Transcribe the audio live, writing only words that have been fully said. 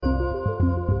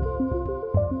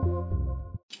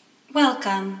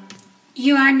Welcome.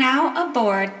 You are now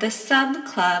aboard the Sub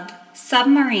Club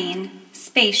submarine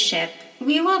spaceship.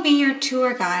 We will be your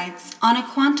tour guides on a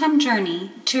quantum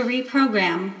journey to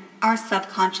reprogram our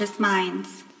subconscious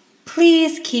minds.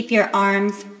 Please keep your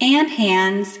arms and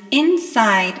hands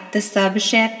inside the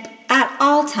subship at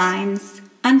all times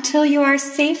until you are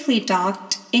safely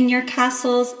docked in your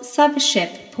castle's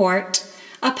subship port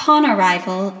upon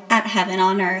arrival at Heaven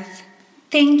on Earth.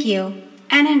 Thank you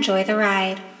and enjoy the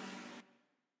ride.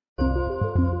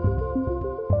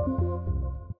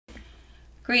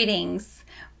 Greetings.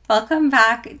 Welcome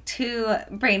back to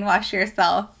Brainwash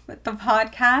Yourself, the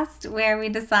podcast where we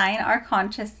design our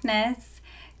consciousness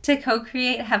to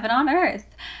co-create heaven on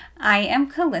earth. I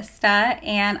am Callista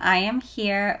and I am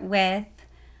here with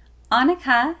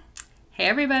Annika. Hey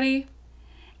everybody.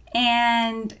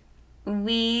 And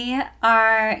we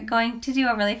are going to do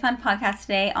a really fun podcast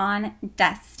today on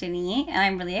destiny, and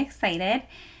I'm really excited.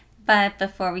 But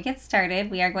before we get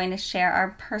started, we are going to share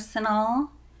our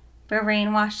personal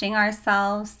brainwashing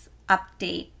ourselves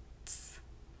updates.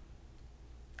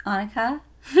 Annika,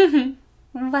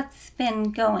 what's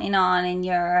been going on in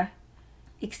your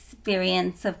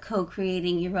experience of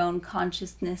co-creating your own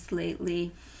consciousness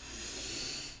lately?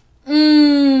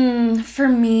 For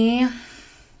me,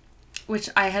 which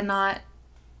I had not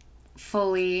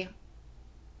fully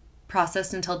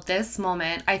processed until this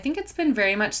moment, I think it's been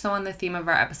very much so on the theme of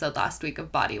our episode last week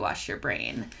of Body Wash Your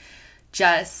Brain.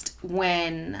 Just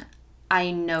when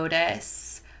I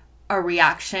notice a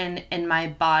reaction in my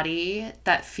body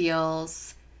that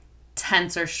feels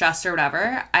tense or stressed or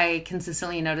whatever, I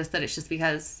consistently notice that it's just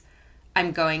because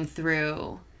I'm going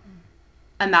through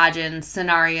imagined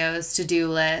scenarios, to-do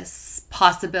lists,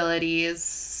 possibilities,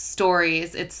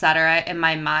 stories, etc. in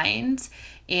my mind.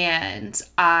 And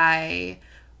I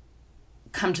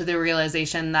come to the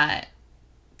realization that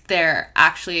they're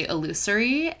actually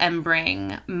illusory and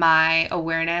bring my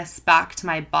awareness back to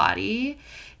my body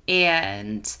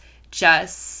and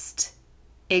just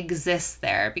exist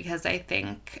there, because I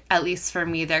think, at least for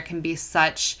me, there can be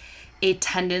such a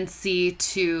tendency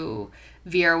to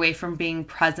veer away from being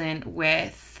present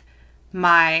with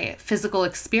my physical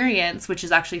experience, which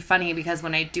is actually funny because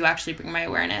when I do actually bring my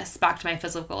awareness back to my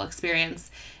physical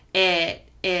experience, it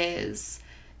is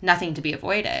nothing to be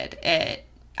avoided. It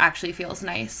actually feels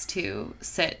nice to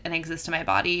sit and exist in my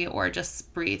body or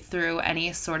just breathe through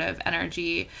any sort of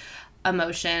energy,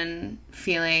 emotion,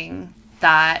 feeling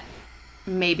that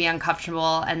may be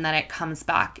uncomfortable, and then it comes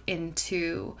back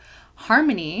into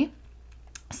harmony.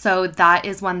 So that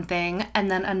is one thing.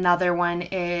 And then another one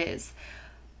is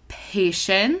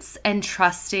patience and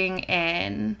trusting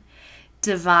in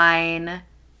divine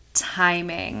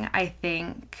timing. I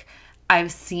think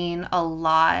I've seen a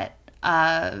lot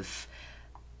of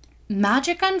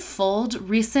magic unfold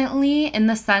recently, in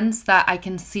the sense that I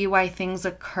can see why things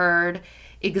occurred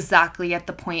exactly at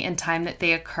the point in time that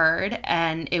they occurred,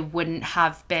 and it wouldn't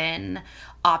have been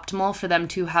optimal for them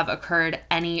to have occurred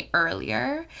any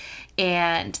earlier,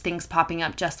 and things popping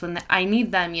up just when I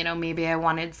need them. You know, maybe I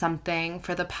wanted something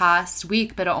for the past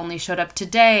week, but it only showed up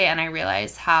today, and I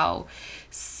realized how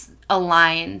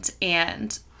aligned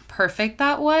and perfect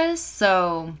that was.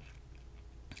 So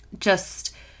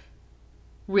just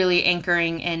really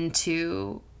anchoring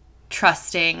into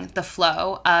trusting the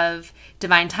flow of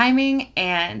divine timing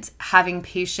and having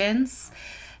patience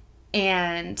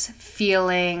and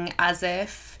feeling as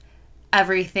if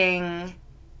everything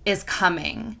is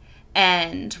coming,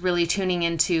 and really tuning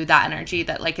into that energy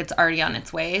that, like, it's already on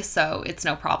its way, so it's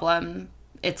no problem.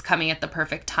 It's coming at the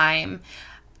perfect time.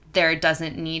 There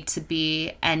doesn't need to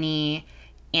be any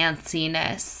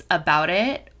antsiness about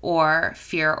it or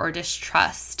fear or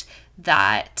distrust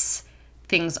that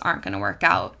things aren't going to work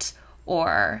out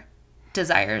or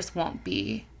desires won't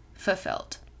be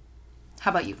fulfilled. How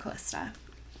about you, Callista?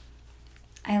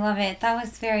 I love it. That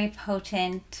was very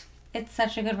potent. It's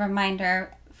such a good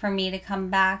reminder for me to come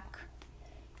back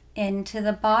into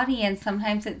the body, and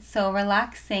sometimes it's so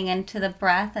relaxing, into the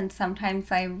breath, and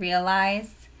sometimes I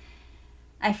realize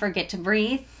I forget to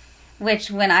breathe,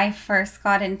 which when I first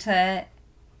got into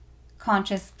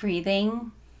conscious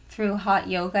breathing through hot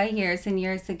yoga years and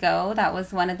years ago, that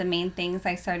was one of the main things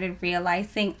I started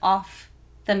realizing off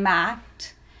the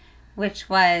mat, which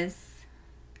was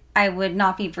I would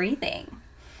not be breathing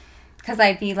because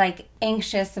I'd be like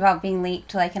anxious about being late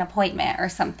to like an appointment or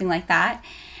something like that.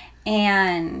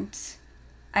 And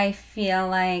I feel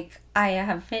like I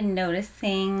have been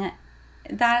noticing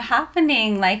that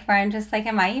happening, like where I'm just like,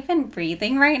 am I even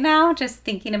breathing right now? Just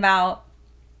thinking about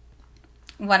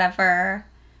whatever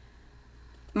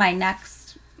my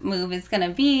next move is going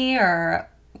to be or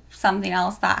something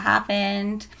else that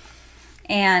happened.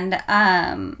 And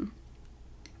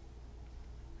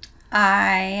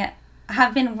I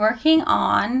have been working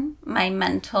on my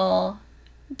mental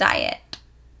diet.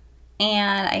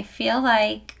 And I feel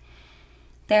like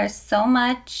there's so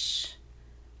much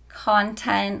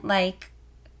content, like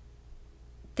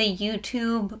the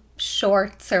YouTube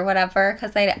shorts or whatever,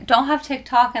 because I don't have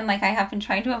TikTok, and like I have been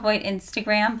trying to avoid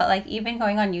Instagram, but like even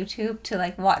going on YouTube to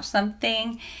like watch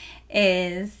something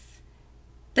is,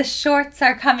 the shorts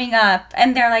are coming up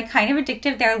and they're like kind of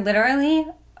addictive. They're literally,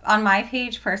 on my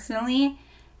page personally,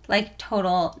 like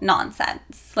total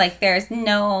nonsense. Like there's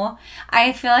no,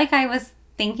 I feel like I was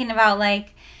thinking about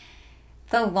like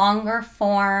the longer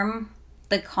form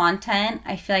the content,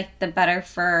 I feel like the better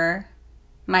for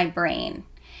my brain.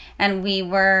 And we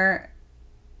were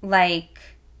like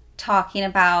talking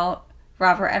about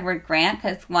Robert Edward Grant,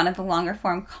 because one of the longer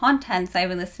form contents I've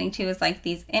been listening to is like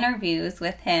these interviews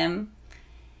with him.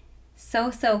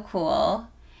 So cool.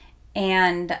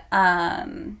 And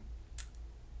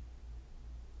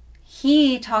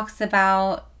he talks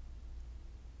about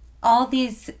all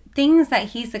these things that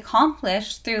he's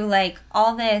accomplished through like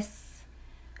all this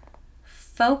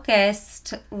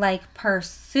focused like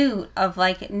pursuit of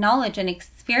like knowledge and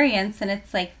experience, and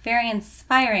it's like very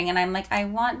inspiring. And I'm like, I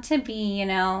want to be, you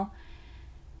know,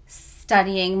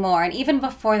 studying more. And even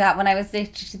before that, when I was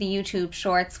addicted to the YouTube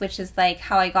shorts, which is like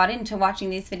how I got into watching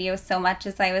these videos so much,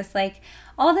 is I was like,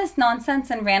 all this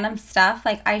nonsense and random stuff,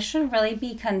 like I should really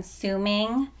be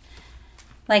consuming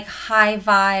like high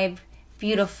vibe,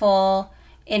 beautiful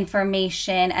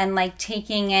information, and like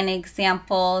taking in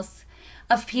examples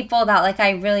of people that like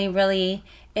I really, really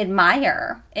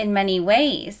admire in many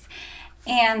ways.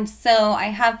 And so I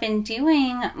have been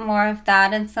doing more of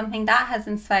that, and something that has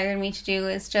inspired me to do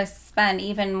is just spend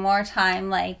even more time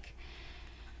like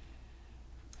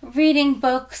reading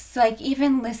books, like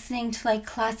even listening to like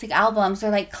classic albums or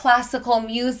like classical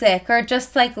music, or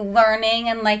just like learning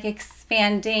and like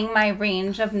expanding my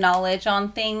range of knowledge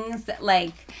on things.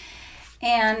 Like,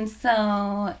 and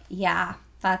so yeah,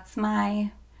 that's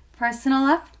my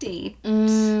personal update.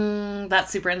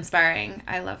 That's super inspiring.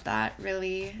 I love that.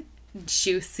 Really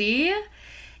juicy.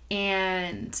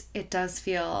 And it does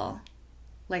feel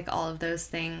like all of those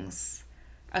things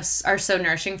are so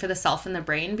nourishing for the self and the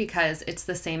brain, because it's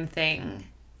the same thing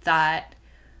that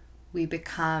we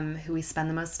become who we spend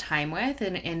the most time with.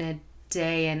 And in a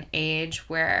day and age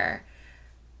where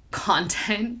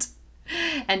content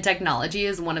and technology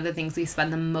is one of the things we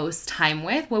spend the most time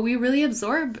with, what we really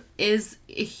absorb is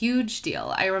a huge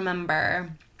deal. I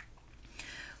remember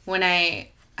when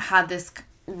I had this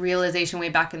realization way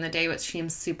back in the day, which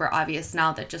seems super obvious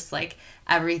now, that just like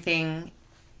everything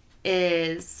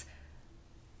is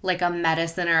like a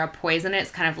medicine or a poison. It's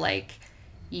kind of like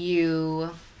you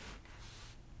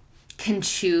can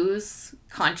choose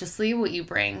consciously what you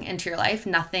bring into your life.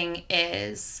 Nothing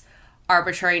is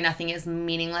arbitrary, nothing is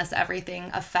meaningless.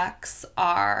 Everything affects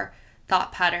our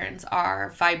thought patterns, our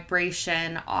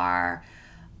vibration, our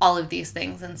all of these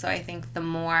things. And so I think the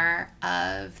more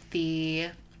of the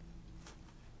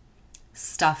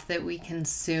stuff that we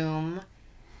consume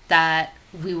that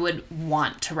we would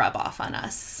want to rub off on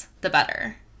us, the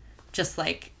better. Just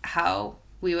like how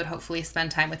we would hopefully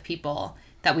spend time with people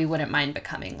that we wouldn't mind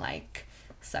becoming like.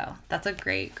 So that's a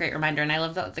great reminder. And I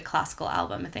love the classical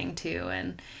album thing too.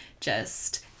 And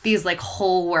just these like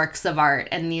whole works of art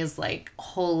and these like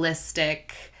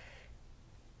holistic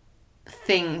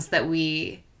things that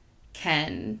we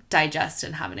can digest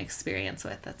and have an experience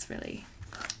with. That's really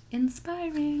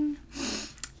inspiring.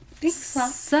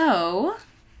 So,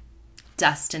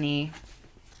 Destiny.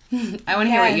 I want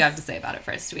to hear what you have to say about it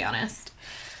first, to be honest.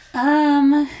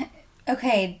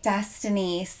 Okay,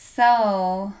 Destiny.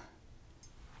 So,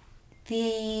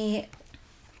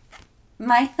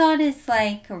 my thought is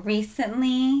like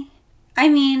recently, I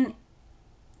mean,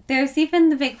 there's even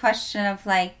the big question of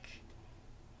like,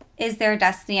 is there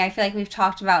destiny? I feel like we've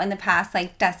talked about in the past,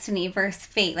 like destiny versus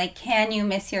fate. Like, can you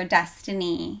miss your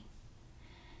destiny?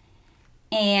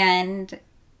 And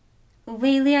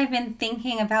lately I've been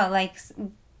thinking about like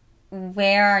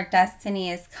where our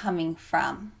destiny is coming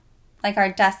from. Like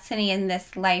our destiny in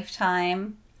this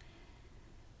lifetime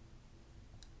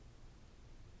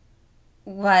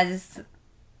was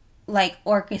like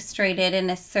orchestrated in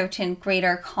a certain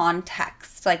greater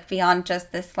context, like beyond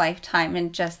just this lifetime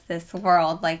and just this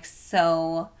world. Like,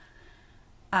 so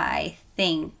I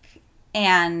think,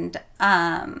 and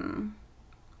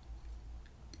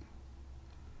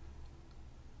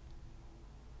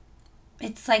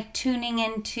it's like tuning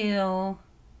into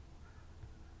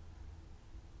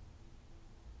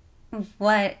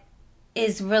what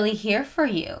is really here for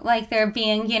you. Like there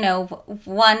being,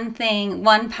 one thing,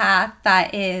 one path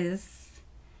that is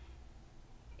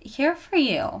here for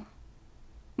you.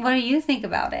 What do you think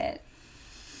about it?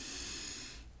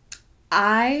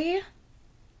 I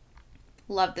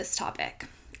love this topic.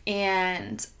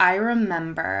 And I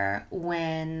remember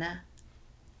when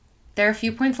there are a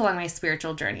few points along my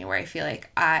spiritual journey where I feel like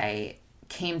I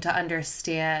came to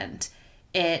understand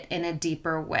it in a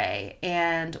deeper way.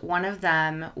 And one of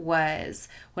them was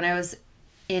when I was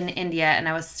in India and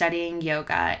I was studying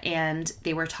yoga, and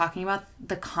they were talking about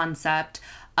the concept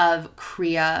of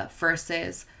Kriya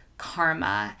versus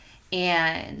karma,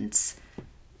 and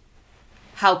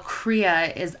how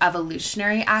Kriya is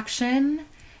evolutionary action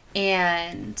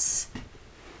and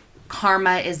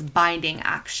karma is binding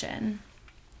action.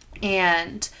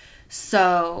 And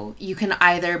so you can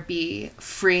either be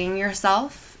freeing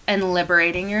yourself and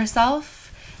liberating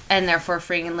yourself, and therefore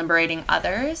freeing and liberating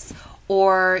others,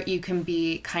 or you can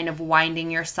be kind of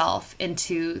winding yourself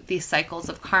into these cycles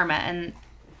of karma. And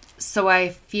so I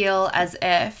feel as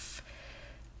if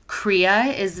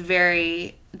Kriya is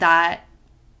very, that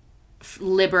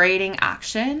liberating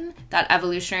action, that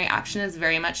evolutionary action is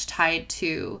very much tied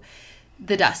to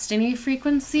the destiny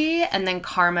frequency, and then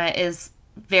karma is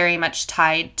very much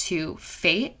tied to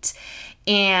fate.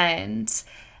 And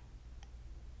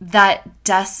that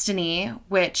destiny,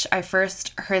 which I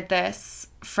first heard this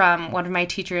from one of my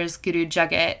teachers, Guru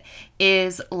Jagat,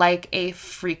 is like a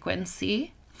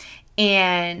frequency,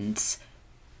 and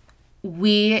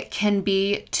we can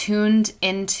be tuned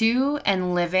into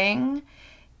and living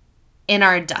in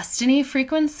our destiny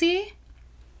frequency,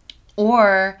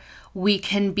 or we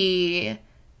can be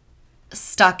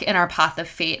stuck in our path of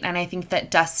fate. And I think that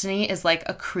destiny is like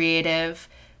a creative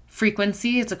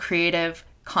frequency, it's a creative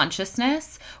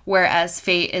consciousness, whereas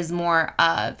fate is more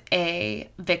of a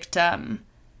victim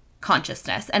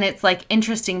consciousness. And it's like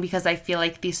interesting because I feel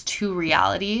like these two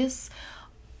realities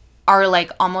are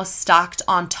like almost stacked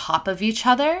on top of each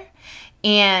other.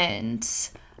 And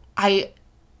I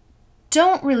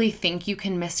don't really think you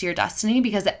can miss your destiny,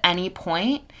 because at any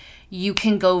point you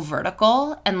can go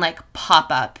vertical and like pop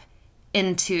up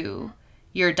into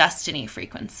your destiny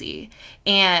frequency.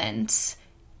 And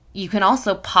you can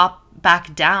also pop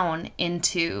back down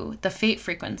into the fate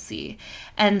frequency.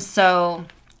 And so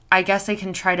I guess I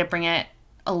can try to bring it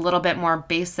a little bit more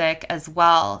basic as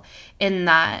well, in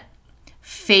that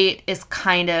fate is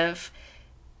kind of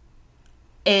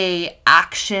a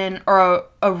action or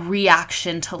a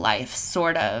reaction to life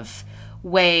sort of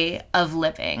way of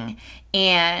living.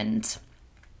 And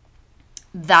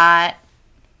that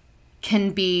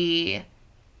can be,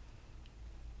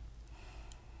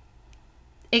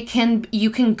 you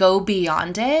can go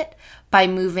beyond it by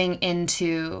moving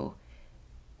into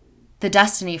the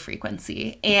destiny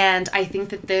frequency. And I think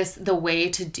that the way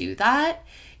to do that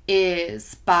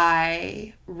is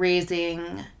by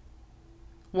raising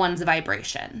one's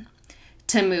vibration,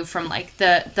 to move from like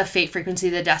the fate frequency,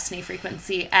 the destiny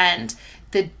frequency. And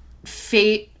the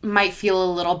fate might feel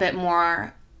a little bit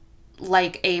more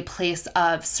like a place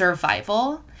of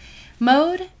survival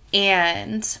mode,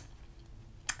 and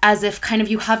as if kind of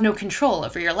you have no control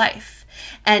over your life.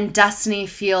 And destiny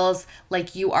feels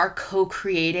like you are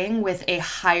co-creating with a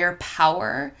higher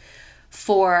power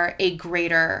for a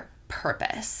greater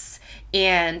purpose.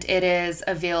 And it is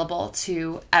available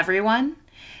to everyone.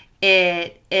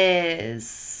 It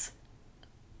is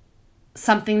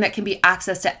something that can be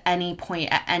accessed at any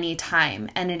point, at any time,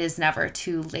 and it is never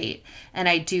too late. And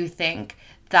I do think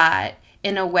that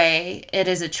in a way it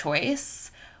is a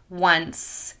choice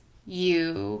once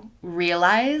you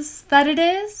realize that it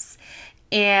is.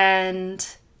 And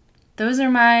those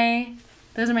are my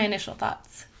initial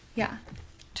thoughts. Yeah.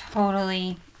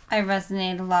 Totally. I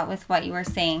resonate a lot with what you were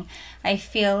saying. I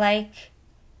feel like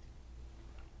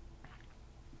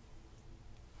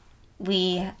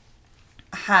we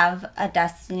have a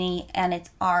destiny, and it's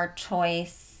our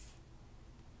choice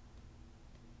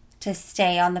to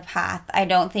stay on the path. I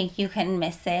don't think you can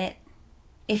miss it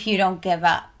if you don't give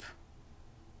up.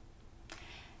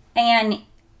 And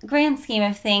grand scheme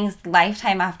of things,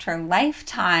 lifetime after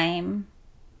lifetime,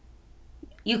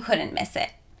 you couldn't miss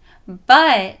it.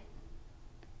 But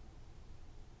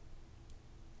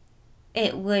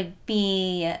it would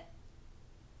be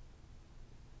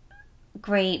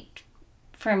great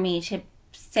for me to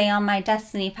stay on my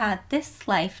destiny path this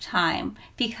lifetime,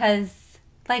 because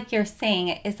like you're saying,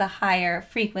 it is a higher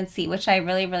frequency, which I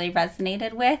really, really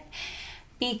resonated with,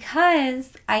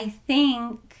 because I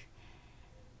think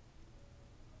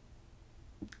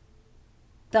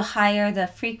the higher the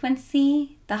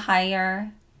frequency, the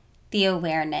higher the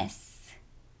awareness.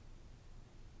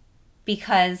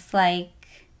 because like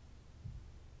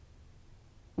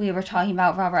we were talking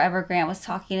about, Robert Everett Grant was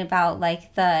talking about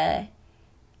like the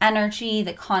energy,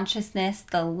 the consciousness,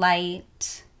 the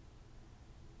light.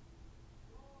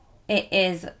 It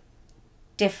is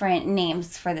different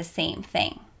names for the same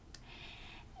thing.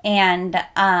 And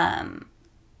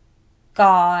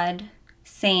God,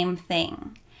 same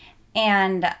thing.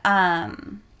 And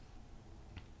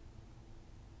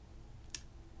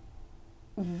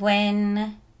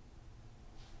when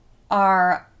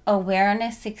our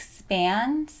awareness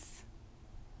expands,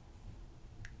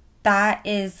 that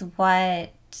is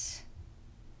what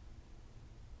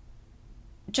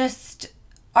just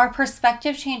our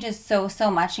perspective changes so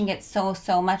much and gets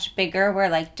so much bigger, where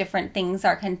like different things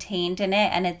are contained in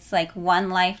it, and it's like one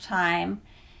lifetime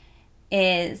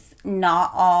is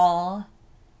not all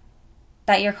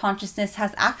that your consciousness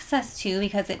has access to,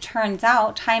 because it turns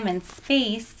out time and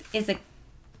space is a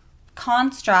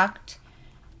construct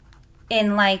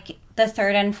in like the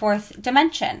third and fourth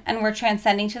dimension, and we're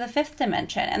transcending to the fifth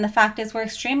dimension. And the fact is, we're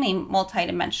extremely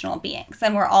multidimensional beings,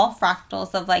 and we're all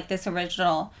fractals of like this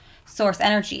original source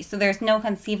energy. So there's no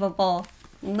conceivable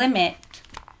limit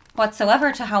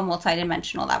whatsoever to how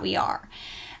multidimensional that we are.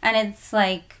 And it's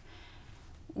like,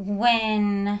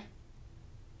 when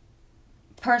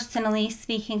personally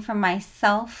speaking for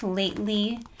myself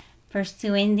lately,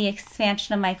 pursuing the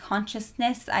expansion of my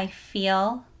consciousness, I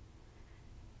feel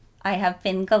I have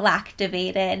been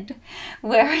galactivated,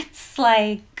 where it's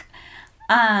like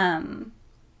my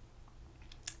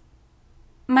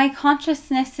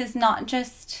consciousness is not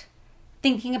just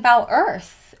thinking about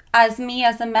Earth as me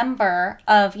as a member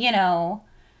of, you know,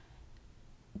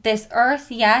 this Earth,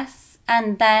 yes,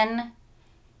 and then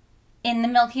in the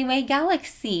Milky Way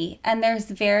galaxy, and there's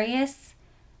various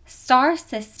star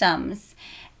systems,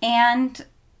 and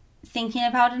thinking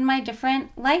about in my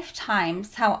different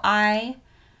lifetimes how I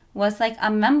was like a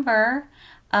member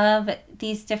of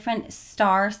these different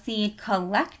starseed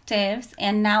collectives,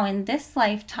 and now in this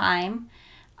lifetime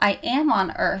I am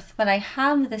on Earth, but I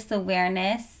have this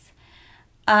awareness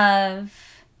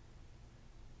of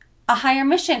a higher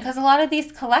mission, because a lot of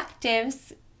these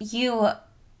collectives, your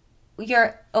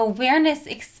awareness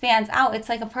expands out. It's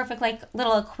like a perfect like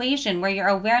little equation where your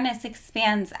awareness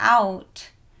expands out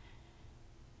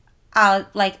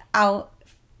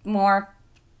more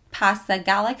past the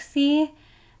galaxy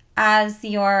as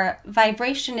your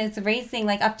vibration is raising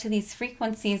like up to these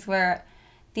frequencies where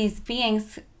these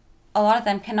beings, a lot of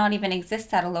them cannot even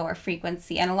exist at a lower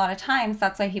frequency. And a lot of times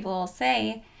that's why people will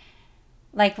say,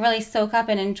 like, really soak up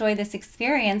and enjoy this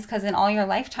experience, because in all your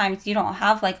lifetimes you don't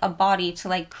have like a body to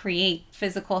like create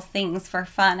physical things for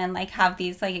fun and like have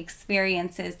these like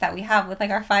experiences that we have with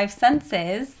like our five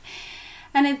senses.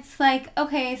 And it's like,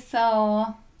 okay,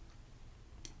 so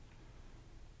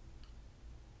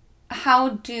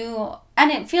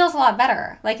and it feels a lot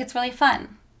better, like it's really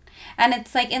fun. And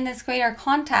it's like in this greater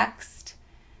context,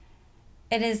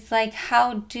 it is like,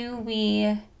 how do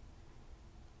we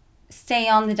stay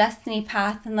on the destiny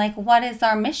path, and like what is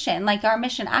our mission, like our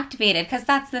mission activated? Because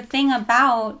that's the thing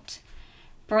about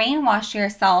brainwash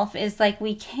yourself, is like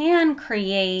we can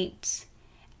create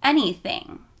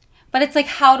anything, but it's like,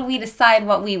 how do we decide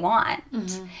what we want?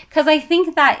 Because I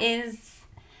think that is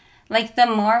like, the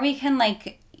more we can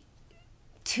like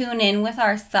tune in with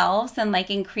ourselves and like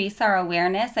increase our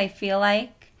awareness, I feel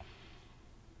like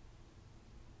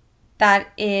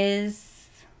that is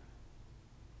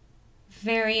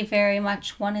very, very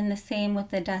much one and the same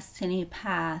with the destiny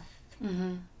path.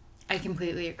 I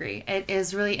completely agree. It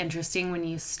is really interesting when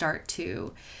you start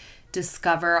to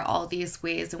discover all these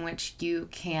ways in which you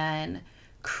can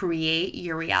create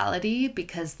your reality,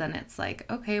 because then it's like,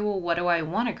 okay, well, what do I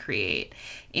want to create?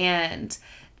 And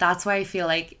that's why I feel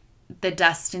like the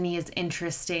destiny is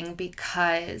interesting,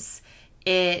 because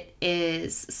it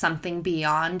is something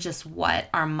beyond just what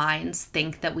our minds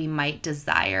think that we might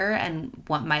desire and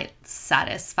what might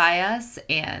satisfy us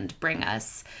and bring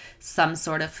us some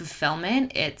sort of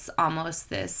fulfillment. It's almost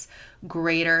this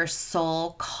greater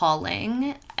soul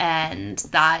calling, and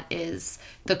that is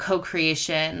the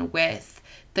co-creation with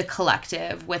the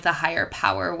collective, with a higher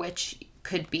power, which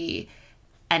could be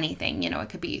anything, you know, it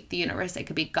could be the universe, it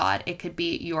could be God, it could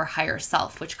be your higher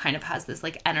self, which kind of has this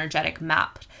like energetic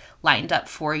map lined up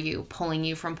for you, pulling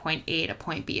you from point A to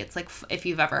point B. It's like, if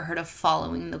you've ever heard of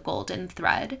following the golden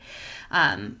thread,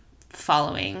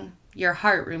 following your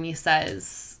heart. Rumi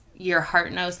says your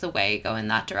heart knows the way, go in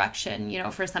that direction. You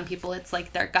know, for some people it's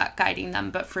like their gut guiding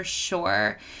them, but for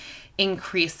sure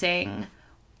increasing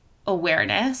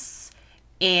awareness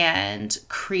and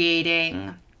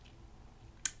creating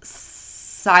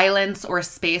silence or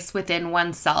space within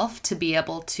oneself to be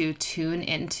able to tune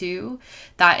into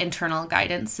that internal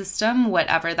guidance system,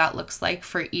 whatever that looks like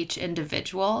for each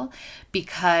individual,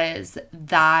 because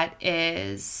that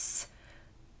is,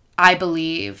 I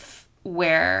believe,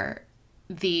 where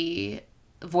the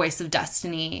voice of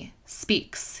destiny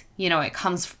speaks. You know, it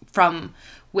comes from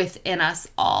within us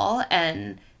all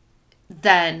and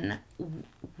then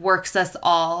works us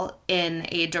all in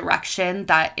a direction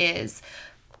that is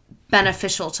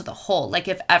beneficial to the whole. Like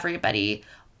if everybody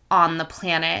on the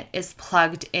planet is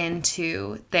plugged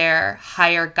into their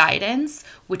higher guidance,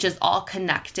 which is all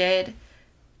connected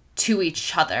to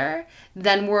each other,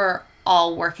 then we're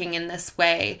all working in this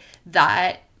way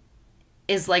that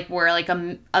is like we're like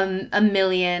a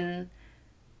million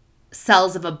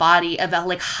cells of a body, of a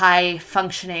like high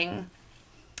functioning,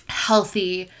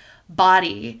 healthy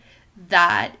body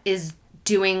that is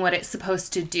doing what it's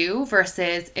supposed to do,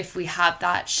 versus if we have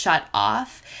that shut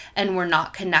off and we're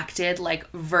not connected like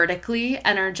vertically,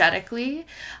 energetically,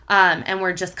 and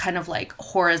we're just kind of like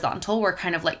horizontal, we're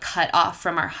kind of like cut off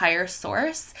from our higher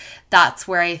source. That's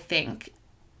where I think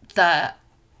the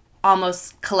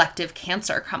almost collective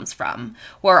cancer comes from,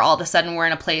 where all of a sudden we're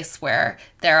in a place where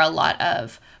there are a lot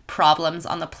of problems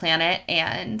on the planet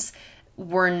and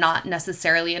we're not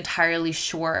necessarily entirely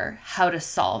sure how to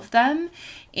solve them.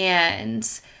 And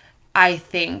I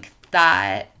think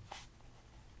that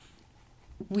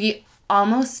we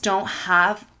almost don't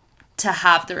have to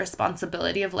have the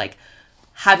responsibility of like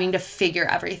having to figure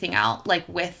everything out like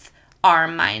with our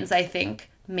minds. I think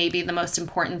maybe the most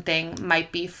important thing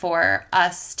might be for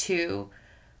us to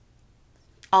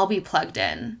all be plugged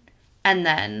in and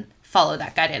then follow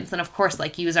that guidance. And of course,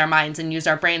 like use our minds and use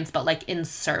our brains, but like in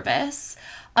service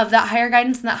of that higher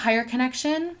guidance and that higher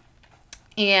connection.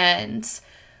 And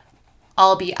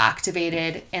all be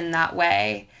activated in that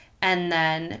way, and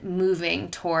then moving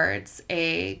towards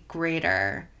a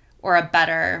greater or a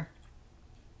better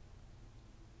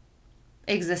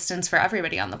existence for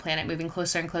everybody on the planet, moving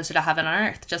closer and closer to heaven on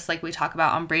earth, just like we talk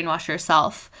about on Brainwash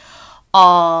Yourself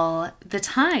all the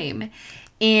time.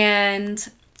 And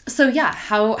so, yeah,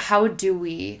 how do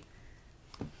we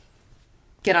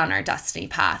get on our destiny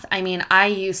path? I mean, I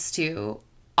used to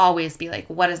always be like,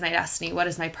 what is my destiny? What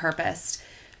is my purpose?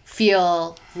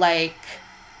 Feel like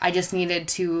I just needed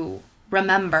to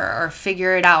remember or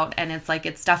figure it out. And it's like,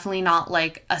 it's definitely not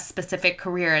like a specific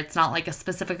career. It's not like a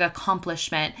specific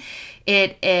accomplishment.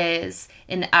 It is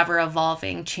an ever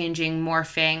evolving, changing,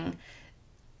 morphing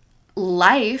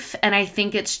life. And I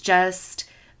think it's just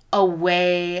a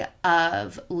way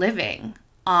of living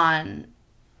on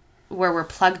where we're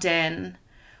plugged in.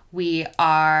 We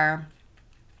are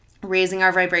raising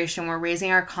our vibration, we're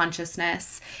raising our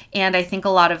consciousness. And I think a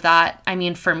lot of that, I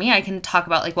mean, for me, I can talk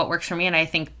about like what works for me, and I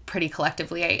think pretty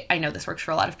collectively, I know this works for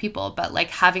a lot of people, but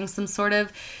like having some sort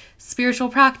of spiritual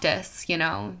practice, you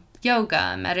know,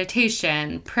 yoga,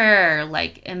 meditation, prayer,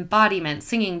 like embodiment,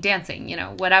 singing, dancing, you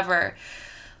know, whatever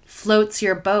floats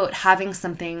your boat, having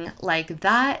something like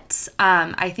that,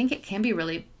 I think it can be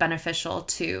really beneficial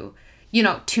to, you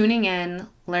know, tuning in,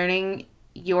 learning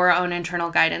your own internal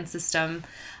guidance system,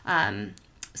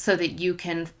 so that you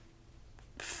can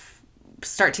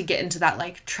start to get into that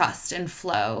like trust and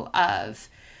flow of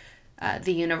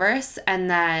the universe. And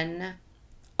then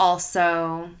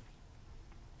also,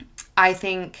 I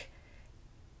think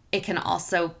it can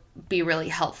also be really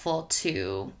helpful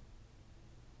to,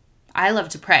 I love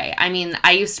to pray. I mean,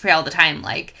 I used to pray all the time,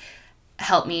 like,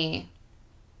 help me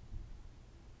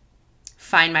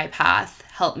find my path,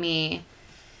 help me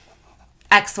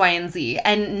X, Y, and Z.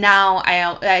 And now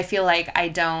I feel like I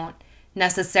don't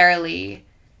necessarily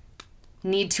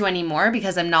need to anymore,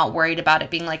 because I'm not worried about it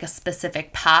being like a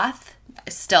specific path.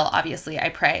 Still, obviously, I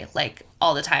pray like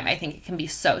all the time. I think it can be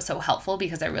so, so helpful,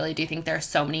 because I really do think there are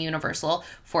so many universal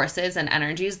forces and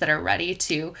energies that are ready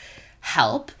to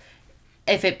help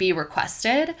if it be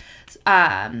requested.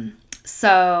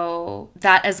 So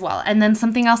that as well. And then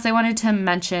something else I wanted to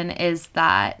mention is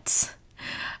that,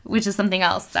 which is something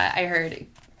else that I heard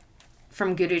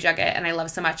from Guru Jagat and I love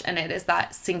so much, and it is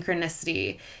that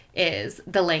synchronicity is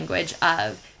the language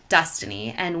of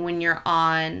destiny. And when you're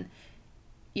on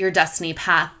your destiny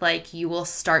path, like, you will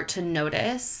start to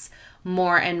notice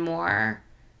more and more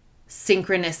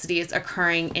synchronicities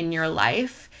occurring in your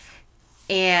life,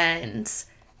 and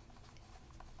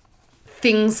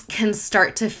things can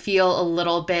start to feel a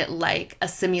little bit like a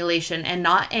simulation, and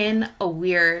not in a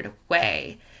weird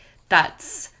way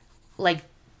that's like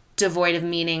devoid of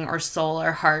meaning or soul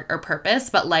or heart or purpose,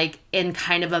 but like in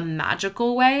kind of a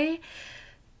magical way.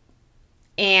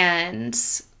 And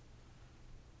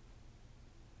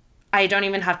I don't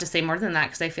even have to say more than that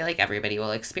because I feel like everybody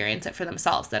will experience it for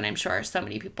themselves. And I'm sure so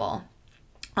many people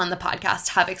on the podcast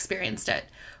have experienced it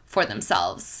for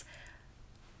themselves.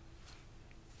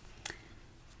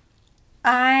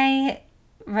 I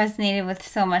resonated with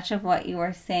so much of what you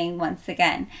were saying once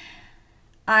again.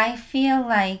 I feel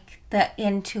like the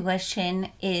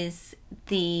intuition is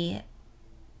the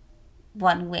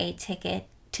one-way ticket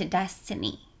to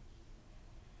destiny.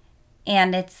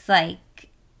 And it's like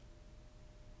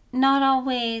not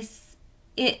always,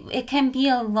 it can be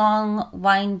a long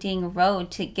winding road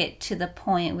to get to the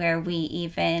point where we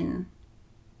even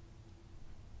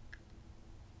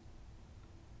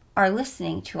are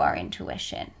listening to our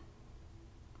intuition.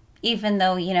 Even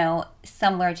though, you know,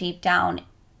 somewhere deep down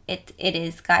it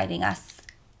is guiding us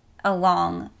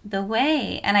along the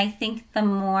way. And I think the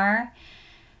more,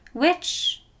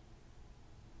 which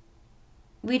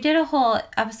we did a whole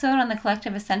episode on the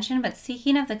collective ascension, but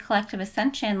speaking of the collective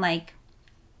ascension, like,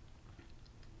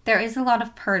 there is a lot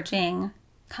of purging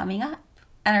coming up,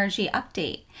 energy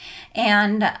update.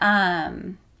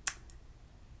 And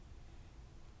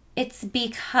it's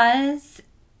because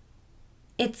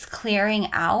it's clearing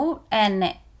out,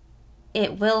 and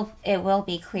it will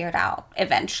be cleared out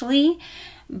eventually,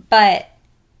 but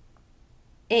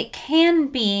it can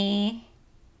be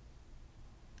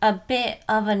a bit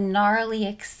of a gnarly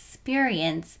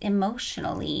experience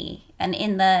emotionally and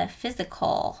in the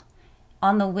physical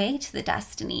on the way to the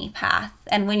destiny path.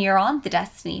 And when you're on the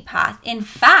destiny path, in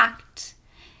fact,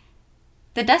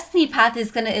 the destiny path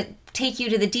is going to take you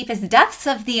to the deepest depths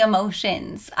of the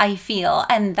emotions, I feel.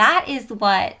 And that is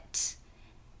what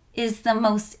is the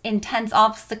most intense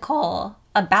obstacle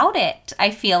about it,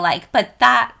 I feel like. But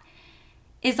that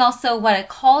is also what it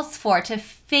calls for, to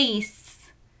face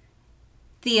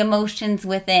the emotions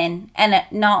within. And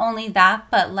not only that,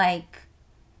 but like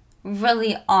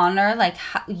really honor like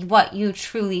what you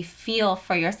truly feel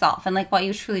for yourself and like what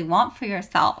you truly want for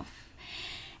yourself.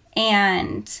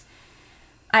 And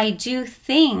I do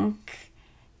think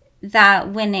that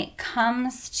when it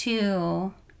comes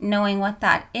to knowing what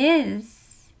that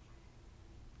is,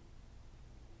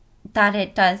 that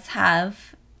it does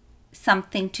have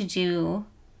something to do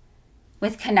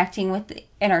with connecting with the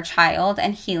inner child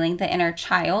and healing the inner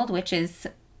child, which is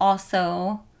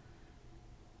also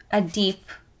a deep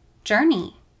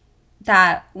journey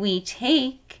that we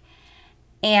take.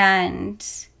 And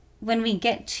when we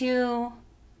get to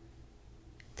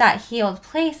that healed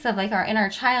place of like our inner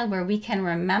child, where we can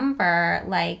remember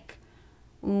like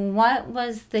what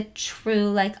was the true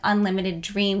like unlimited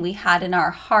dream we had in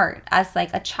our heart as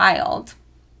like a child,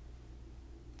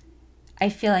 I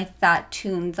feel like that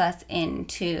tunes us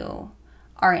into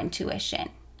our intuition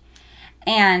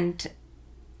and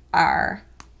our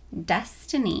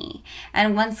destiny.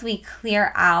 And once we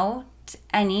clear out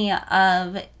any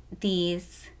of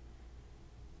these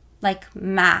like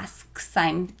masks,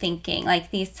 I'm thinking like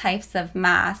these types of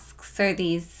masks or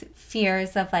these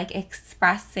fears of like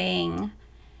expressing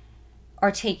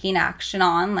or taking action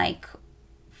on like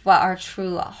what our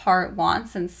true heart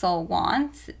wants and soul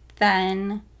wants,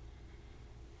 then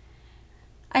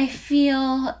I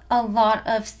feel a lot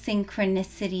of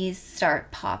synchronicities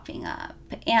start popping up.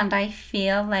 And I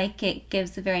feel like it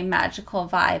gives a very magical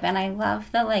vibe. And I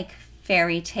love the like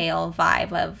fairy tale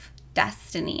vibe of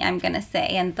destiny, I'm gonna say.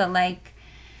 And the like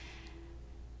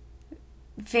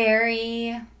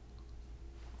very,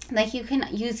 like you can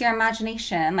use your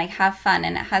imagination, like have fun.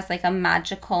 And it has like a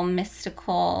magical,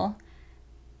 mystical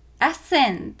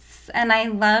essence. And I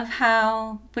love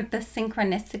how with the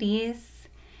synchronicities,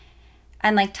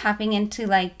 and like tapping into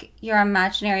like your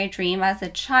imaginary dream as a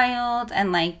child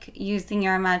and like using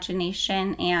your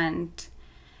imagination and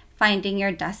finding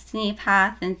your destiny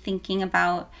path and thinking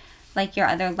about like your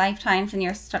other lifetimes and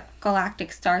your galactic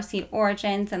starseed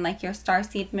origins and like your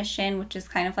starseed mission, which is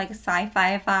kind of like a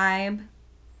sci-fi vibe.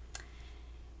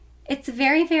 It's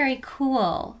very, very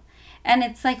cool. And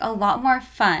it's like a lot more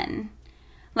fun,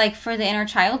 like for the inner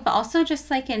child, but also just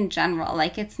like in general.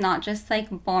 Like it's not just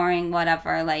like boring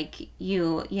whatever, like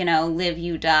you know, live,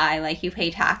 you die, like you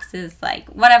pay taxes, like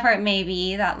whatever it may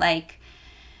be that like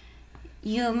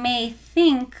you may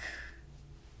think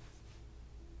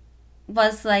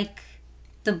was like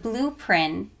the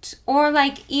blueprint, or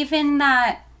like even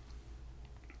that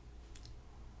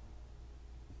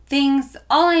things,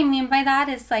 all I mean by that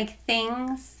is like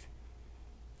things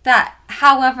that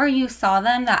however you saw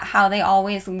them, that how they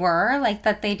always were, like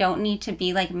that they don't need to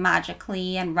be like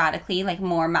magically and radically like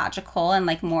more magical and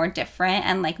like more different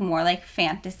and like more like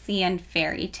fantasy and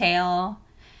fairy tale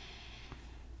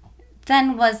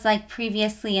than was like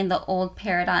previously in the old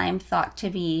paradigm thought to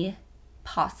be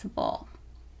possible.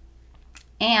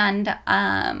 And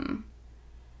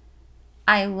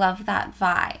I love that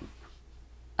vibe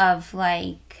of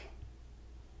like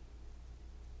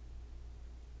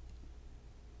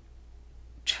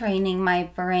training my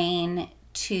brain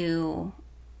to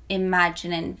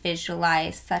imagine and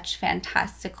visualize such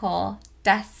fantastical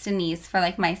destinies for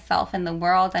like myself and the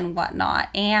world and whatnot.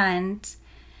 And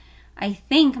I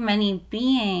think many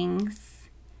beings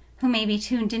who may be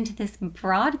tuned into this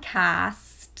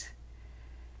broadcast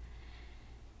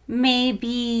may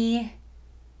be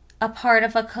a part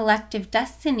of a collective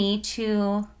destiny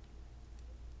to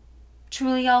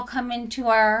truly all come into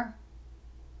our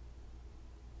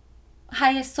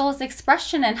highest soul's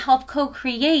expression and help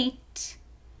co-create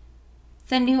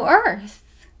the new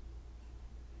earth.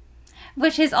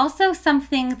 Which is also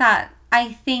something that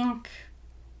I think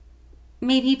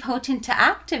may be potent to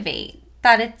activate.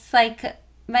 That it's like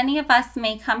many of us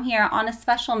may come here on a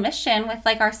special mission with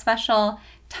like our special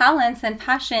talents and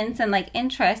passions and like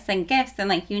interests and gifts and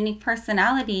like unique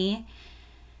personality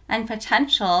and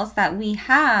potentials that we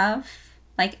have,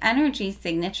 like energy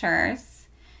signatures,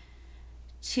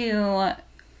 to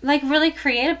like really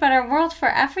create a better world for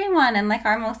everyone and like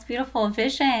our most beautiful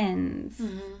visions.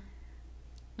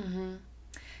 Mm-hmm. Mm-hmm.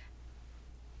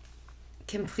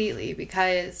 Completely,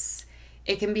 because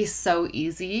it can be so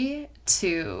easy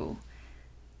to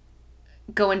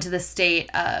go into the state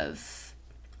of,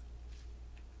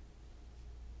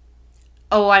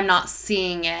 oh, I'm not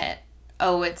seeing it.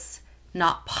 Oh, it's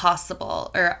not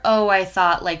possible. Or, oh, I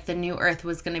thought like the new earth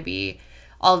was going to be,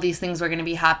 all these things were going to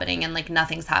be happening and like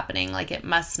nothing's happening. Like it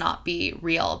must not be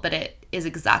real. But it is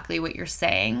exactly what you're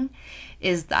saying,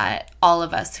 is that all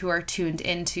of us who are tuned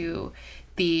into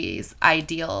these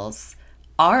ideals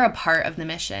are a part of the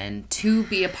mission to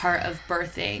be a part of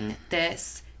birthing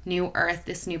this new earth,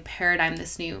 this new paradigm,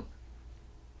 this new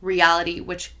reality,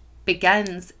 which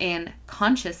begins in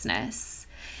consciousness.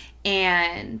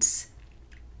 And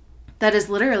that is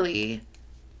literally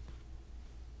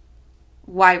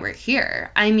why we're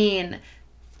here. I mean,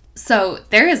 so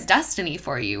there is destiny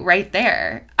for you right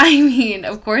there. I mean,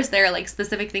 of course, there are like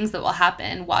specific things that will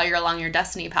happen while you're along your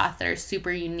destiny path that are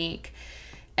super unique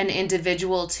and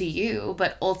individual to you,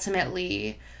 but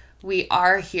ultimately we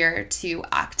are here to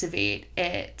activate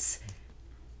it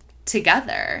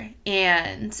together.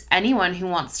 And anyone who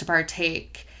wants to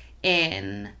partake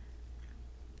in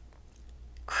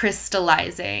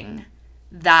crystallizing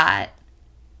that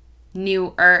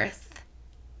new earth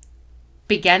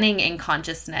beginning in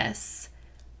consciousness,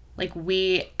 like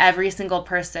every single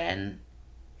person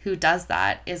who does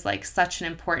that is like such an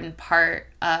important part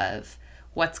of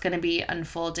what's going to be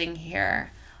unfolding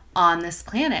here on this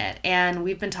planet. And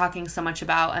we've been talking so much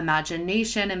about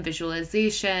imagination and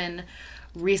visualization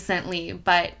recently,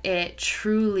 but it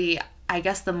truly, I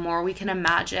guess the more we can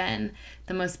imagine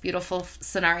the most beautiful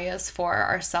scenarios for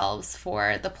ourselves,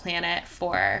 for the planet,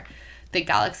 for the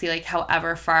galaxy, like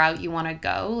however far out you want to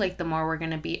go, like the more we're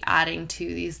going to be adding to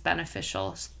these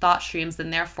beneficial thought streams,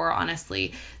 and therefore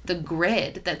honestly the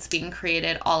grid that's being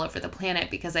created all over the planet,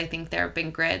 because I think there have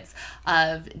been grids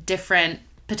of different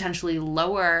potentially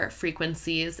lower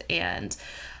frequencies and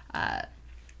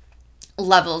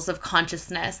levels of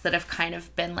consciousness that have kind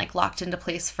of been like locked into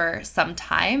place for some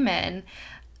time, and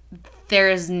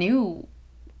there's new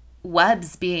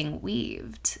webs being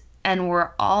weaved, and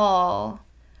we're all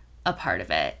a part of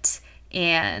it,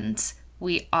 and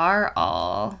we are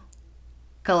all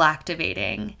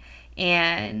galactivating,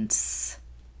 and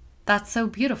that's so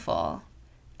beautiful.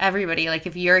 Everybody, like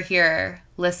if you're here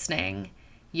listening,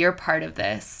 you're part of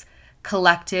this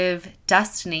collective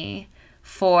destiny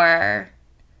for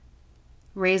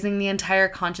raising the entire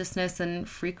consciousness and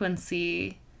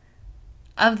frequency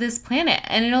of this planet,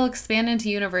 and it'll expand into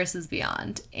universes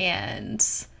beyond. And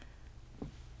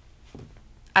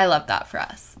I love that for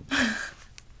us.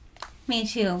 Me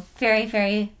too. Very,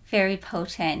 very, very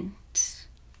potent.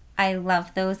 I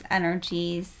love those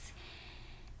energies.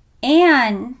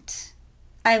 And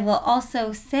I will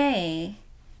also say,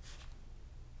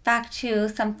 back to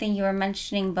something you were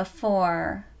mentioning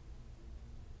before,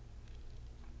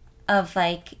 of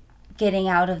like getting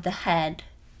out of the head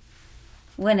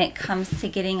when it comes to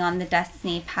getting on the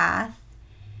destiny path.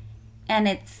 And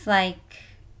it's like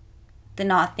the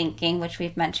not thinking, which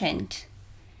we've mentioned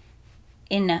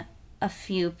in a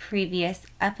few previous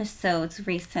episodes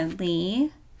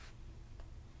recently.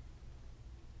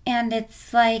 And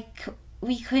it's like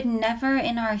we could never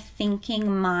in our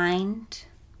thinking mind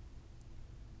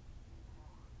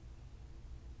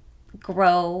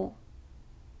grow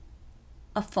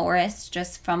a forest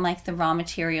just from like the raw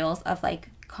materials of like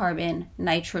carbon,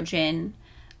 nitrogen,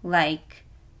 like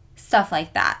stuff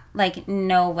like that. Like,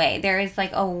 no way. There is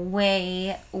like a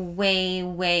way,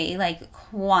 like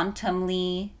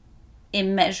quantumly,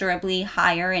 immeasurably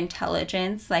higher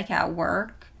intelligence like at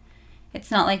work. It's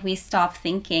not like we stop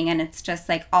thinking and it's just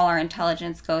like all our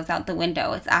intelligence goes out the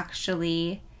window. It's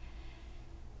actually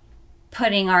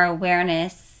putting our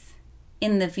awareness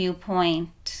in the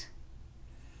viewpoint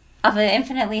of an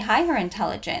infinitely higher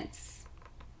intelligence,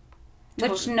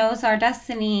 which knows our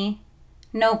destiny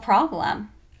no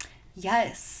problem.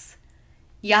 Yes.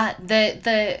 Yeah,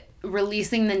 the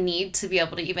releasing the need to be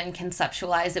able to even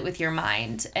conceptualize it with your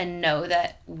mind and know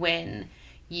that when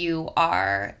you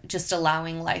are just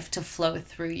allowing life to flow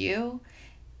through you,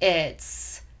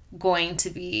 it's going to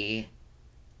be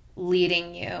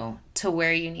leading you to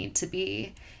where you need to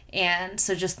be. And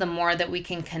so just the more that we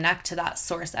can connect to that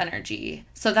source energy.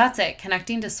 So that's it,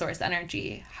 connecting to source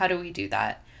energy. How do we do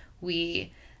that?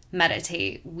 We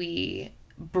meditate, we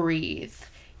breathe,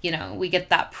 we get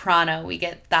that prana, we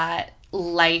get that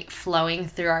light flowing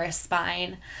through our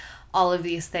spine, all of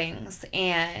these things.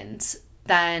 And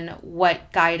then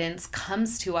what guidance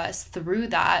comes to us through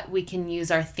that, we can use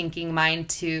our thinking mind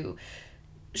to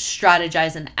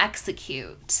strategize and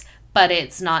execute, but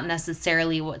it's not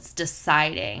necessarily what's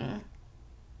deciding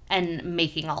and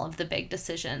making all of the big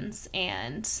decisions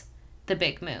and the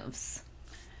big moves.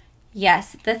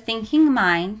 Yes, the thinking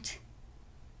mind,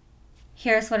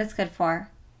 here's what it's good for: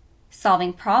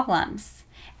 solving problems.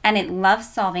 And it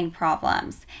loves solving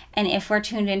problems. And if we're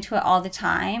tuned into it all the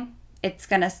time, it's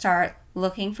going to start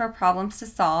looking for problems to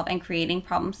solve and creating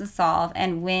problems to solve.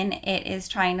 And when it is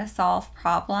trying to solve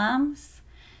problems,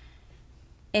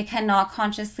 it cannot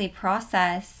consciously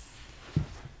process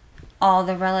all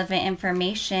the relevant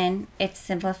information. It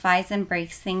simplifies and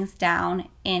breaks things down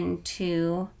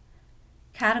into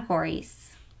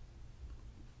categories.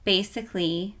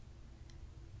 Basically,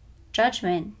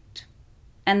 judgment.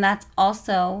 And that's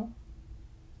also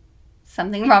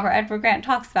something Robert Edward Grant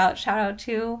talks about. Shout out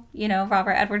to,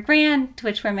 Robert Edward Grant,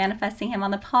 which we're manifesting him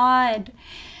on the pod.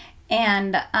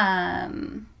 And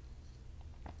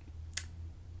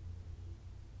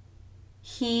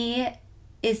he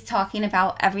is talking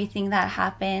about everything that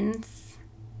happens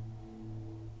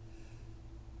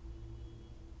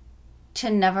to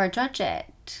never judge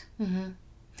it.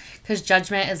 Because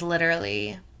judgment is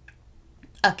literally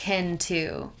akin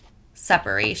to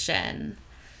separation,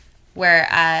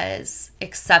 whereas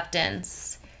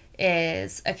acceptance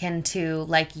is akin to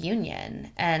like union,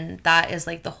 and that is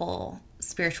like the whole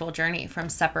spiritual journey from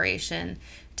separation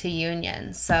to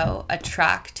union. So a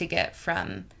track to get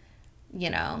from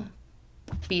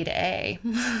B to A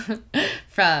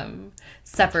from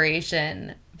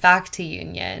separation back to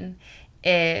union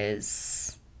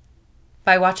is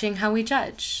by watching how we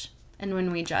judge and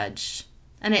when we judge.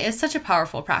 And it is such a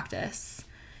powerful practice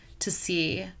to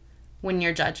see when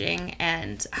you're judging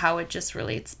and how it just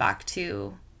relates back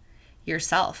to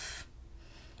yourself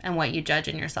and what you judge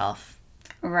in yourself.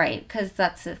 Right, because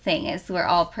that's the thing, is we're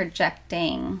all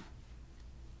projecting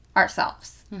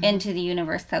ourselves into the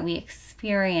universe that we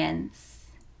experience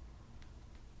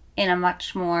in a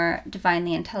much more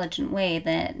divinely intelligent way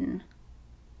than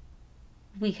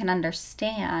we can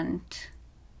understand.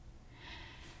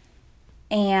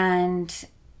 And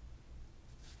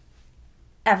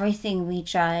everything we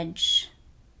judge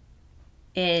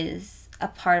is a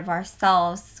part of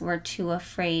ourselves we're too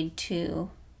afraid to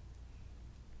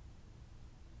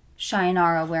shine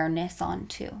our awareness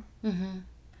onto.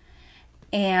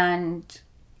 And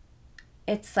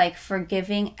it's like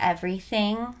forgiving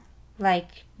everything,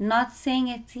 like not saying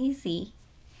it's easy,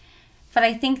 but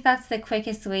I think that's the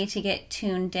quickest way to get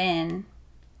tuned in.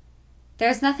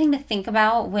 There's nothing to think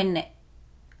about when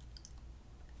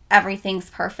everything's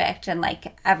perfect and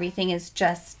like everything is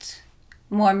just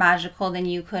more magical than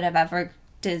you could have ever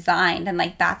designed, and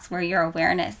like that's where your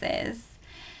awareness is.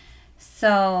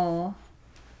 So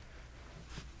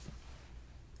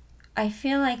I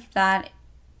feel like that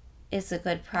is a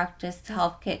good practice to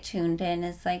help get tuned in,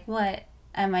 is like, what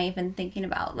am I even thinking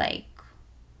about? Like,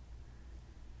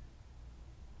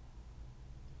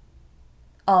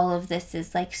 all of this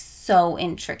is like so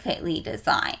intricately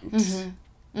designed.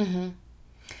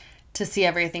 To see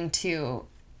everything too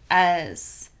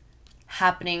as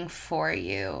happening for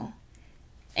you,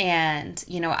 and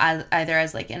as, either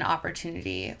as like an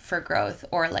opportunity for growth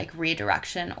or like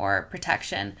redirection or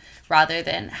protection, rather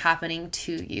than happening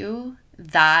to you.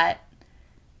 That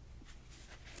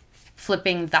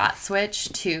flipping that switch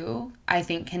too, I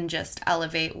think, can just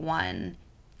elevate one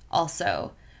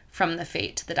also from the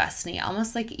fate to the destiny,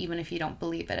 almost like even if you don't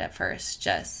believe it at first,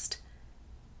 just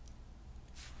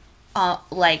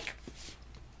like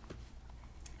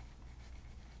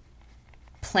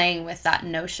playing with that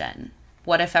notion.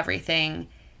 What if everything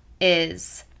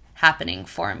is happening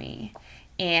for me?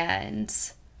 And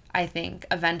I think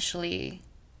eventually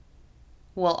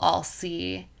we'll all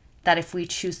see that if we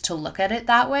choose to look at it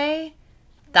that way,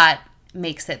 that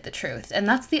makes it the truth. And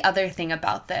that's the other thing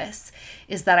about this,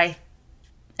 is that I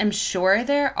am sure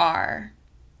there are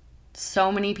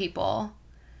so many people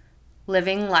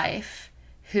living life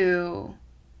who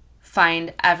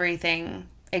find everything,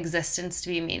 existence, to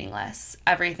be meaningless,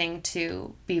 everything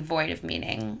to be void of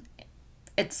meaning,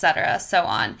 etc., so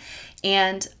on.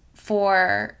 And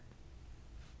for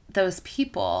those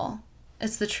people,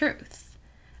 it's the truth.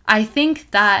 I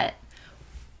think that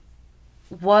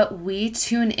what we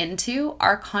tune into,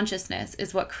 our consciousness,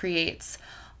 is what creates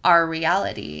our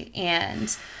reality.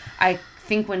 And I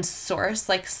think when Source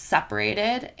like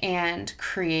separated and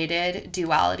created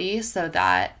duality so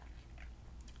that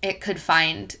it could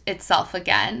find itself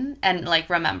again and like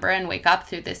remember and wake up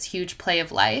through this huge play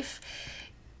of life,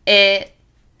 it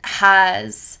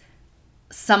has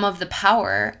some of the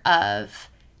power of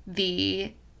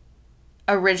the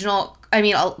original, I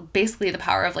mean, basically the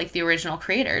power of like the original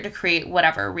creator to create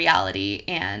whatever reality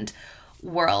and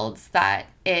worlds that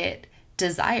it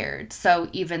desired. So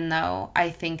even though I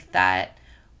think that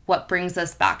what brings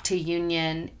us back to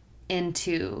union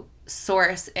into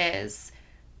Source is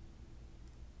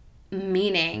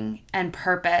meaning and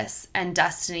purpose and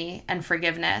destiny and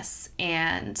forgiveness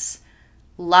and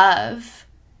love,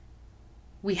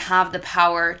 we have the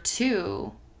power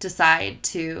to decide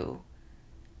to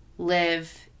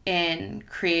live in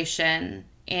creation.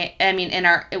 I mean, in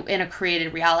a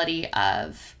created reality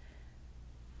of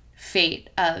fate,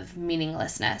 of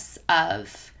meaninglessness,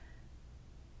 of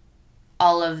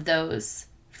all of those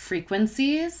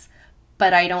frequencies.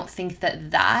 But I don't think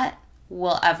that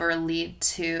will ever lead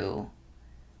to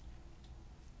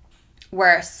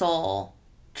where a soul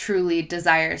truly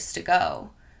desires to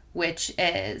go, which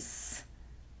is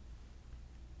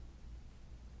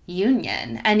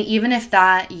union. And even if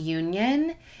that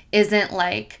union isn't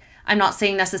like, I'm not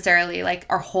saying necessarily like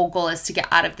our whole goal is to get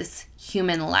out of this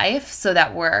human life so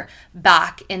that we're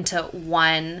back into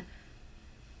one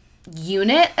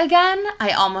unit again.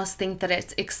 I almost think that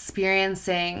it's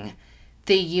experiencing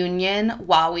the union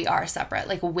while we are separate,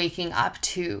 like waking up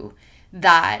to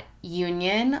that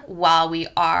union while we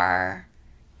are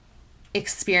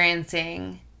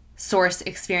experiencing Source,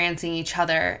 experiencing each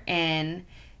other in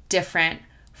different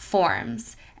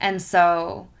forms. And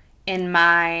so in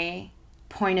my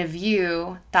point of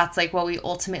view, that's like what we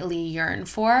ultimately yearn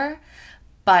for.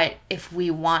 But if we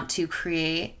want to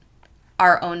create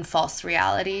our own false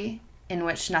reality in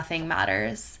which nothing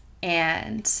matters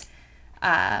and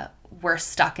we're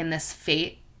stuck in this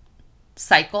fate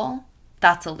cycle,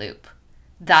 that's a loop.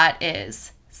 That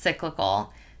is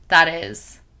cyclical. That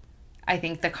is, I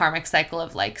think, the karmic cycle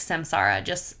of like samsara,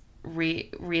 just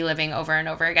reliving over and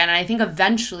over again. And I think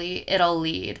eventually it'll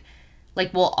lead,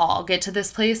 like we'll all get to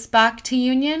this place back to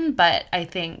union, but I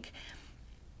think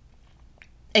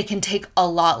it can take a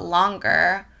lot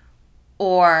longer,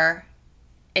 or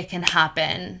it can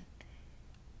happen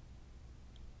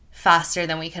faster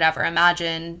than we could ever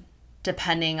imagine,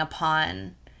 depending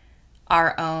upon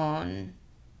our own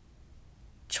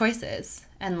choices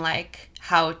and like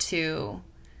how to,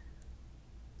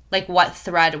 like what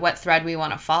thread we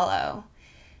want to follow.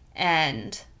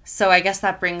 And so I guess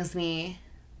that brings me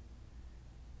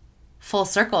full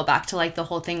circle back to like the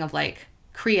whole thing of like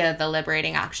Kriya, the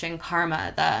liberating action,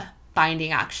 karma, the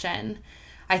binding action.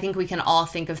 I think we can all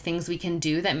think of things we can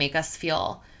do that make us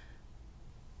feel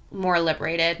more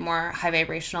liberated, more high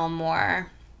vibrational, more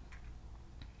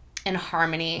in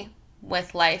harmony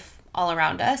with life all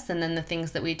around us. And then the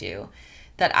things that we do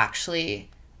that actually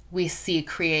we see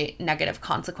create negative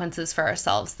consequences for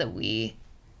ourselves that we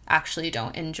actually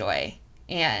don't enjoy.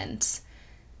 And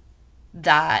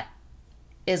that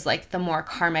is like the more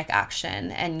karmic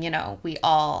action. And, you know, we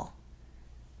all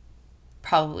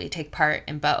probably take part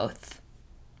in both.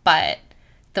 But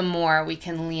the more we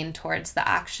can lean towards the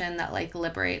action that like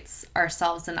liberates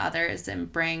ourselves and others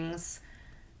and brings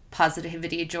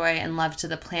positivity, joy, and love to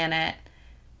the planet,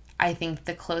 I think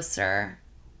the closer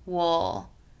we'll,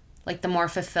 like the more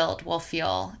fulfilled we'll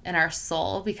feel in our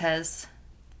soul, because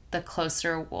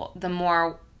the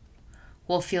more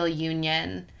we'll feel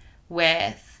union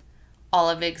with all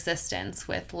of existence,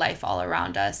 with life all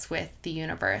around us, with the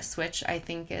universe, which I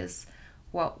think is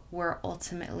what we're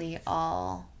ultimately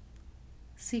all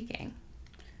seeking.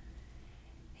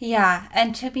 Yeah,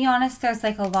 and to be honest, there's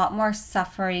like a lot more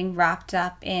suffering wrapped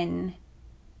up in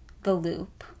the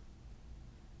loop.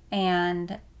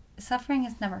 And suffering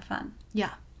is never fun.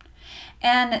 Yeah.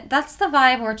 And that's the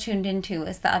vibe we're tuned into,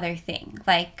 is the other thing.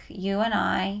 Like, you and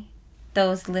I,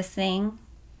 those listening,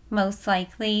 most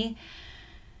likely,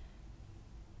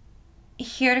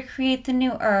 here to create the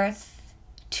new earth,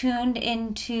 tuned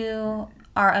into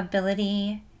our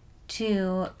ability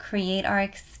to create our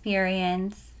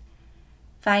experience,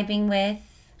 vibing with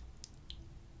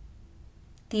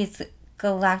these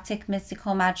galactic,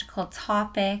 mystical, magical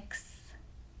topics,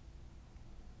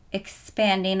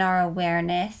 expanding our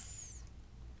awareness,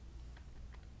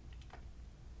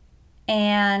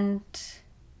 and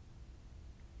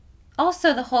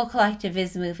also the whole collective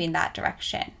is moving that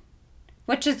direction,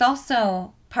 which is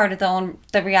also part of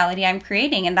the reality I'm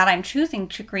creating and that I'm choosing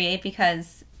to create,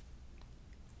 because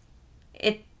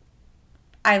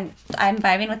I'm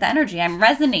vibing with the energy. I'm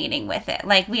resonating with it.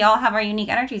 Like, we all have our unique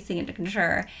energy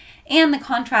signature. And the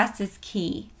contrast is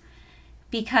key,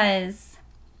 because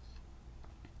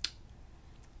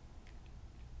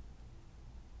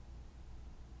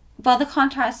the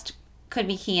contrast could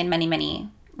be key in many, many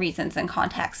reasons and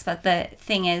contexts. But the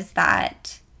thing is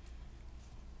that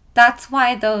that's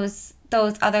why those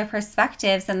other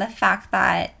perspectives, and the fact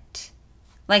that,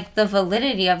 like, the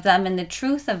validity of them and the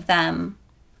truth of them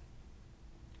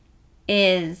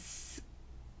is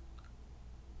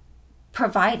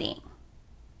providing,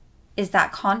 is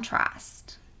that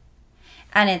contrast.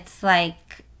 And it's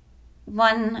like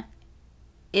one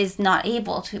is not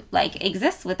able to, like,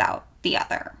 exist without the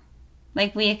other.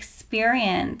 Like, we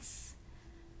experience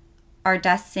our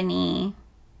destiny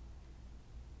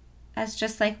as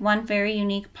just like one very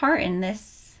unique part in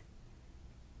this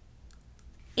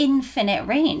infinite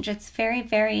range. It's very,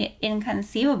 very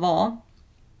inconceivable.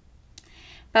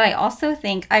 But I also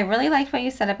think, I really liked what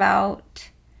you said about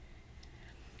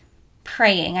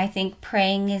praying. I think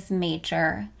praying is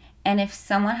major. And if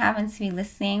someone happens to be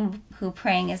listening who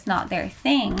praying is not their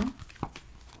thing,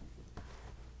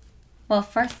 well,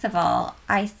 first of all,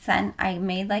 I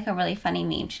made like a really funny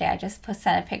meme today. I just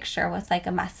sent a picture with like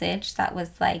a message that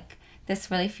was like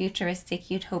this really futuristic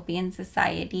utopian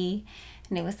society.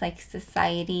 And it was like,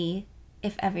 society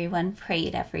if everyone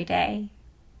prayed every day,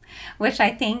 which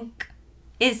I think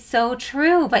is so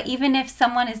true. But even if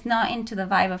someone is not into the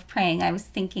vibe of praying, I was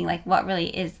thinking, like, what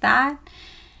really is that?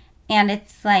 And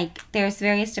it's like, there's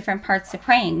various different parts to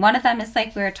praying. One of them is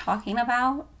like we were talking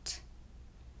about,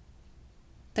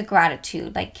 the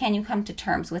gratitude. Like, can you come to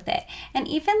terms with it? And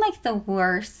even like the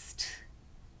worst,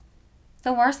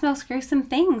 most gruesome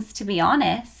things, to be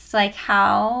honest. Like,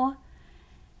 how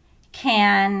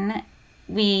can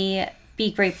we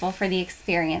be grateful for the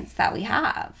experience that we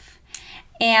have?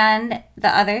 And the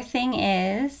other thing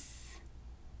is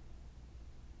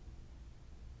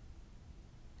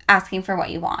asking for what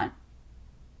you want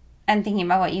and thinking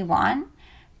about what you want.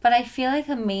 But I feel like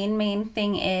the main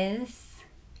thing is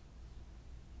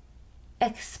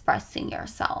expressing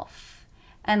yourself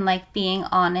and like being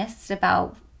honest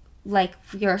about like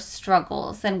your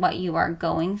struggles and what you are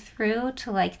going through to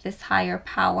like this higher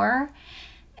power.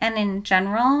 And in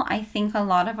general, I think a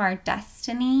lot of our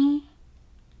destiny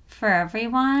for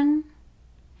everyone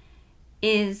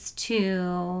is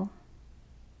to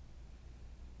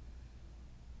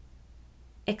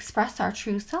express our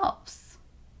true selves.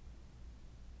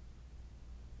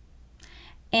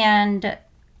 And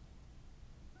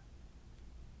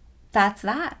that's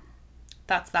that.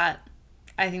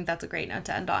 I think that's a great note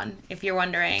to end on. If you're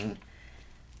wondering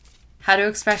how to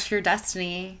express your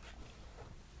destiny,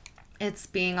 it's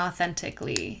being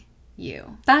authentically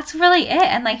you. That's really it.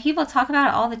 And like, people talk about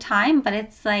it all the time, but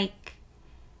it's like,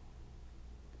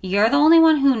 you're the only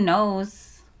one who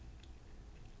knows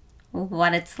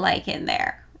what it's like in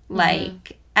there.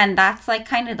 Like, and that's like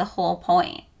kind of the whole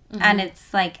point. And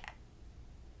it's like,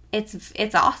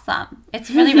 it's awesome.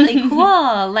 It's really, really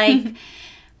cool. Like,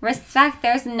 respect.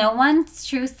 There's no one's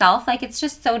true self. Like, it's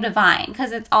just so divine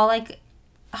because it's all like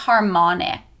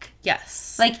harmonic.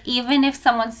 Yes. Like, even if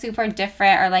someone's super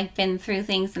different or like been through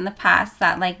things in the past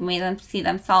that like made them see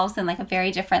themselves in like a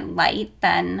very different light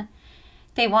than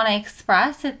they want to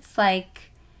express, it's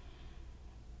like,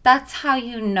 that's how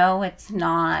you know it's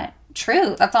not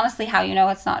true. That's honestly how you know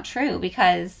it's not true,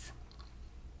 because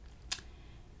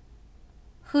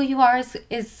who you are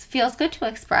is feels good to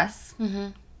express.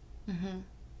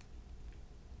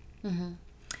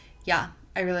 Yeah,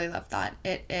 I really love that.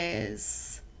 It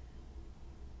is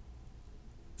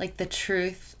like the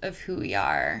truth of who we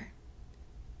are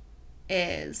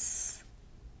is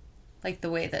like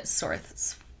the way that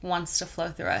source wants to flow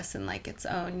through us in like its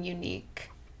own unique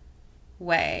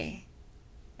way.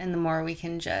 And the more we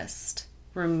can just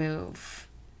remove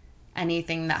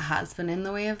anything that has been in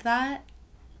the way of that,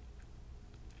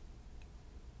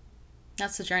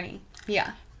 That's the journey.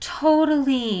 Yeah.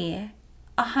 Totally.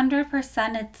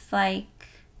 100%. It's like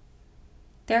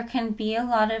there can be a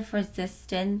lot of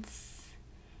resistance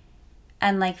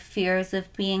and like fears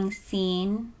of being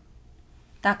seen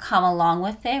that come along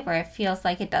with it, where it feels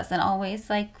like it doesn't always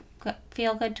like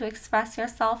feel good to express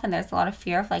yourself, and there's a lot of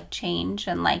fear of like change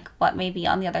and like what may be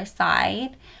on the other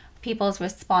side, people's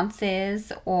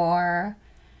responses, or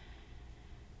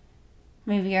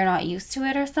maybe you're not used to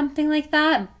it or something like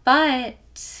that.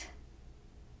 But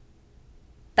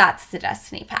that's the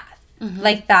destiny path.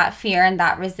 Like that fear and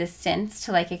that resistance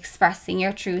to like expressing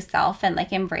your true self and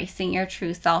like embracing your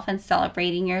true self and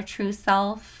celebrating your true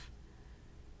self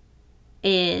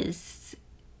is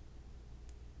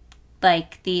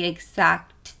like the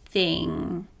exact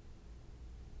thing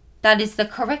that is the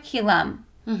curriculum.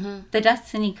 The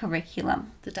destiny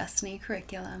curriculum. The destiny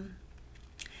curriculum.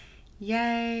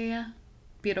 Yay.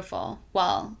 Beautiful.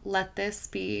 Well, let this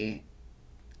be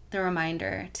the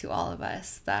reminder to all of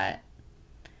us that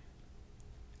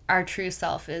our true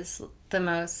self is the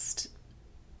most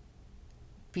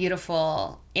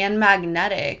beautiful and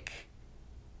magnetic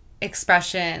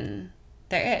expression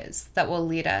there is, that will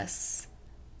lead us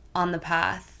on the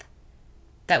path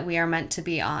that we are meant to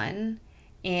be on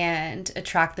and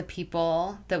attract the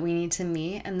people that we need to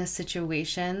meet and the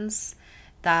situations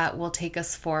that will take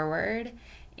us forward.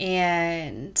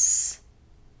 And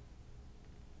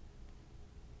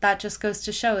that just goes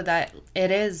to show that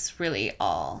it is really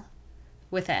all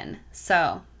within.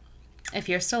 So if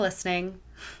you're still listening,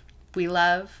 we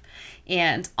love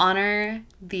and honor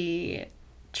the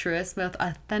truest, most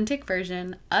authentic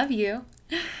version of you.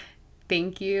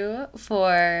 Thank you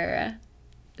for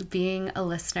being a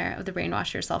listener of the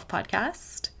Brainwash Yourself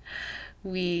podcast.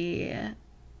 We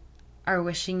are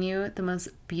wishing you the most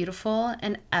beautiful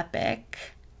and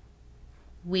epic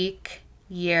week,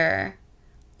 year,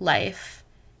 life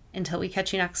until we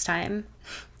catch you next time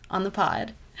on the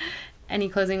pod. Any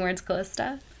closing words,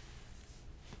 Callista?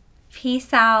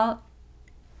 Peace out.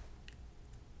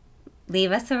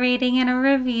 Leave us a rating and a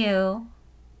review.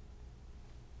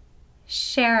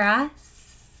 Share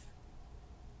us.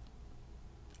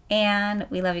 And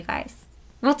we love you guys.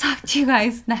 We'll talk to you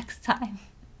guys next time.